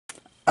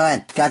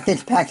Alright, got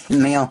this package in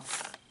the mail,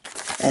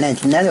 and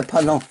it's another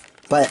puzzle,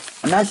 but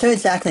I'm not sure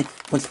exactly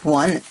which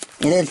one it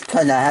is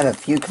because I have a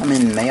few coming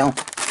in the mail.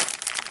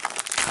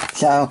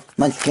 So,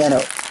 let's get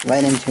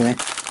right into it.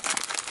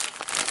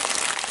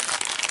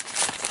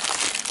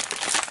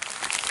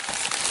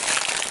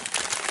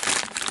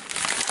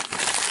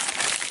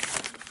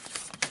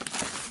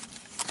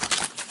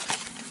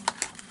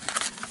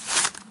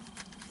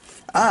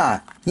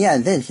 Ah, yeah,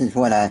 this is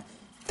what I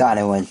thought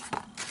it was.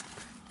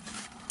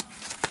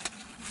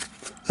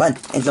 But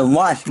it's a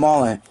lot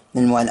smaller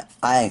than what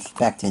I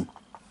expected.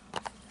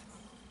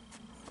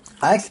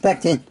 I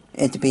expected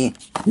it to be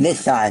this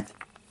size.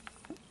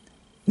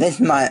 This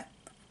is my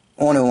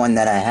older one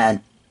that I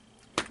had.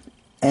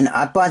 And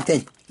I bought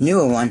this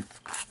newer one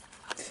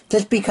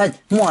just because,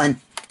 one,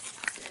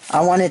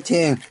 I wanted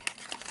to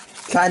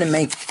try to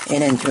make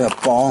it into a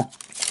ball,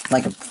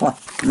 like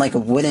a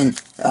wooden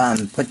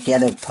put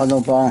together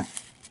puzzle ball.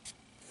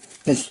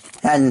 This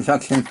has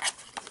instructions,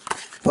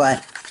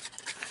 but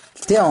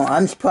still,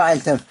 I'm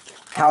surprised of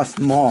how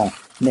small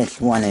this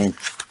one is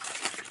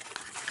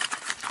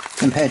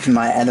compared to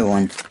my other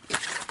one.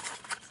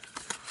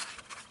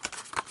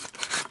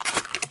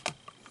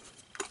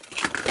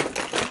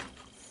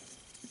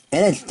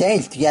 And it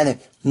stays together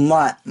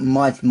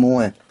much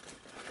more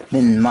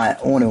than my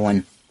older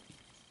one.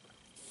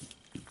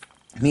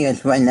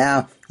 Because right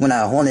now, when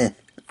I hold it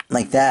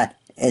like that,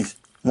 it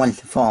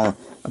wants to fall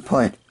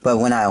apart. But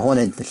when I hold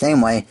it the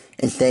same way,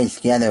 it stays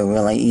together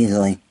really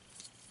easily.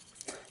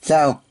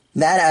 So,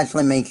 that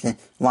actually makes it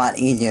a lot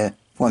easier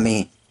for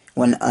me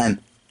when I'm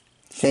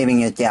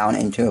shaving it down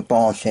into a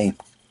ball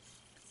shape.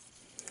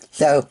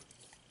 So,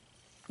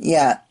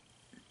 yeah,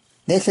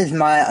 this is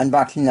my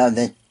unboxing of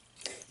the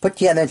put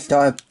together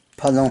star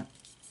puzzle,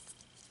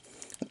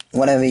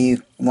 whatever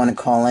you want to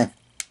call it.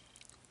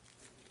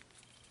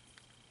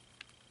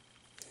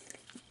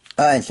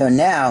 Alright, so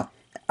now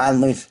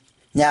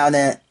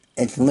that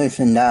it's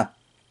loosened up,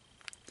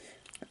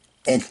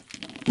 it's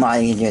a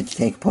lot easier to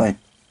take apart.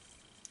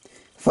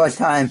 First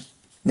time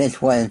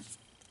this was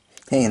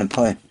taken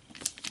apart,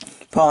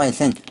 probably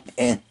since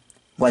it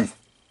was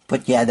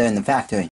put together in the factory.